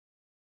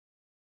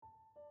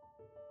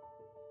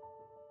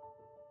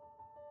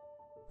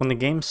When the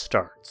game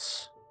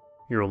starts,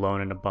 you're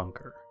alone in a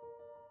bunker.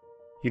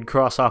 You'd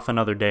cross off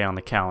another day on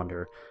the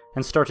calendar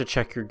and start to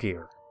check your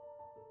gear.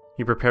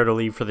 You prepare to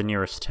leave for the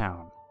nearest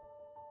town.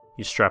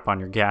 You strap on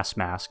your gas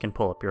mask and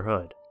pull up your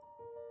hood.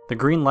 The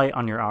green light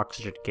on your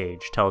oxygen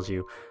gauge tells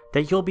you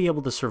that you'll be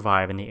able to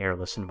survive in the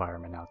airless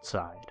environment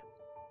outside.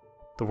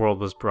 The world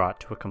was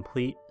brought to a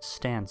complete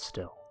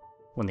standstill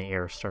when the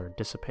air started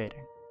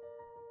dissipating.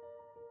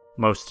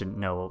 Most didn't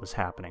know what was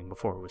happening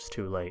before it was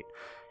too late.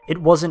 It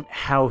wasn't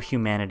how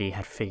humanity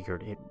had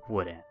figured it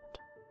would end.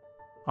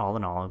 All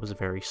in all, it was a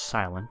very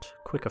silent,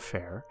 quick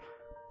affair,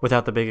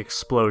 without the big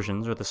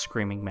explosions or the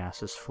screaming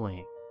masses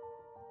fleeing.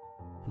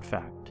 In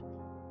fact,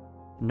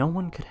 no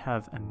one could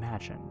have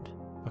imagined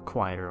a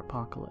quieter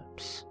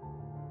apocalypse.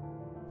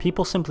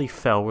 People simply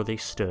fell where they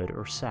stood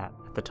or sat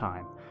at the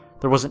time.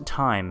 There wasn't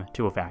time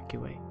to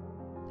evacuate.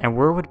 And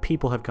where would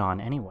people have gone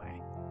anyway?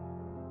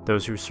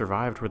 Those who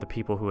survived were the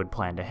people who had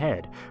planned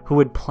ahead, who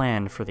had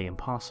planned for the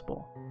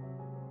impossible.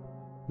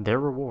 Their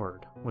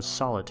reward was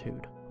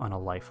solitude on a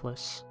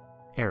lifeless,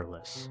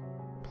 airless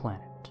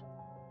planet.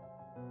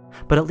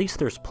 But at least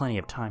there's plenty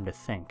of time to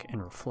think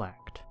and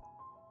reflect.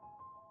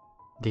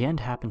 The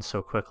end happened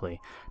so quickly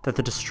that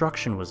the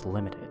destruction was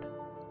limited.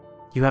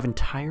 You have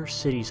entire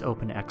cities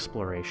open to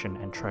exploration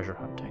and treasure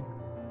hunting.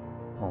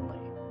 Only,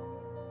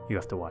 you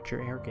have to watch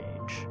your air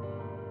gauge.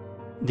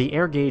 The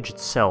air gauge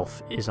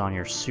itself is on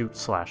your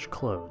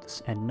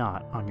suit/clothes and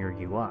not on your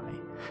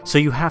UI, so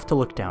you have to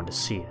look down to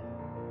see it.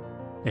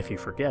 If you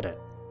forget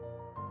it,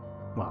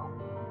 well,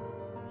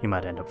 you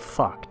might end up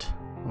fucked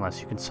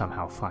unless you can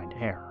somehow find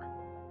air.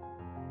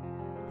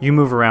 You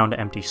move around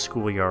empty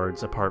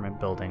schoolyards, apartment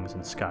buildings,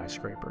 and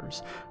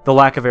skyscrapers. The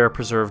lack of air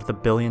preserved the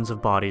billions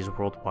of bodies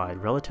worldwide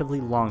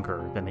relatively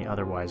longer than they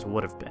otherwise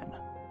would have been.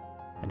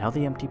 And now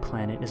the empty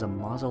planet is a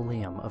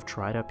mausoleum of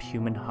dried-up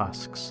human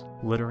husks,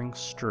 littering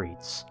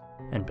streets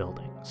and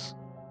buildings.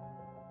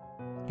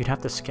 You'd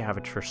have to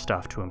scavenge for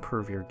stuff to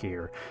improve your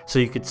gear so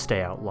you could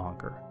stay out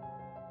longer.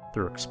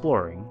 Through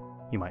exploring,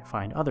 you might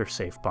find other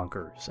safe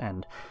bunkers,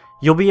 and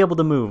you'll be able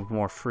to move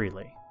more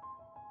freely.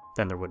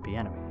 Then there would be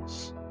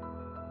enemies.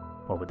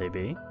 What would they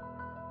be?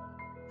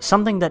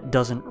 Something that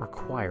doesn't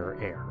require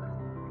air,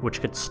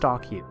 which could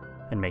stalk you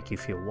and make you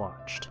feel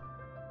watched.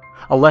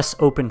 A less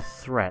open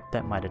threat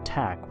that might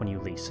attack when you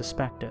least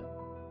suspect it.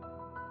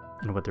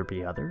 And would there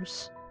be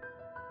others?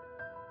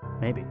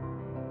 Maybe.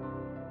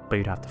 But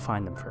you'd have to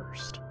find them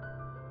first.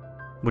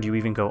 Would you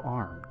even go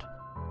armed?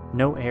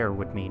 No air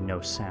would mean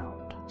no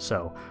sound,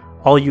 so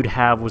all you'd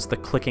have was the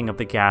clicking of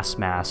the gas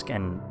mask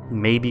and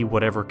maybe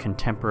whatever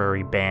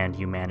contemporary band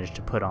you managed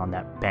to put on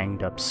that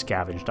banged-up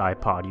scavenged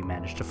iPod you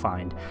managed to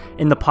find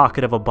in the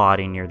pocket of a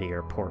body near the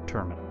airport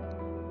terminal.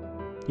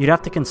 You'd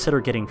have to consider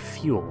getting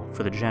fuel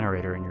for the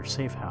generator in your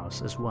safe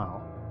house as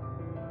well.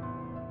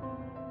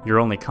 Your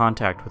only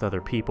contact with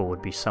other people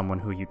would be someone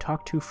who you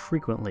talk to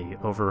frequently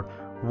over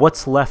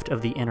what's left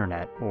of the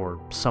internet or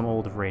some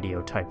old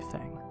radio type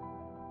thing.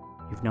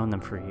 You've known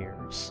them for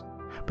years,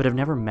 but have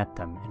never met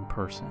them in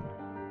person.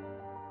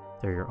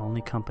 They're your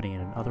only company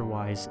in an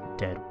otherwise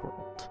dead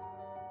world,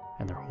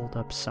 and they're holed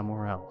up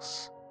somewhere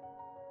else,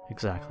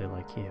 exactly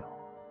like you.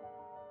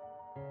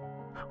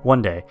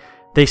 One day,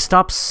 they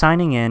stop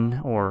signing in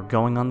or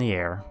going on the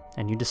air,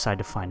 and you decide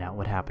to find out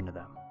what happened to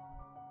them.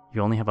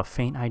 You only have a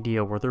faint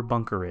idea where their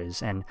bunker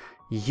is, and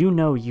you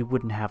know you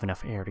wouldn't have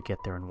enough air to get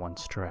there in one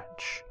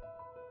stretch.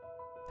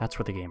 That's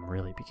where the game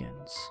really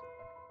begins.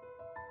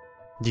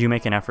 Do you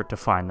make an effort to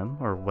find them,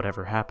 or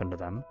whatever happened to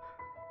them?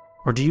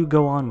 Or do you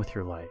go on with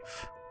your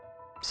life,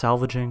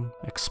 salvaging,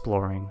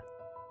 exploring,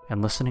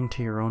 and listening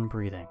to your own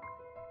breathing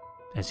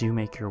as you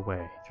make your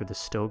way through the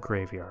still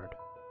graveyard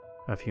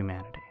of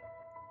humanity?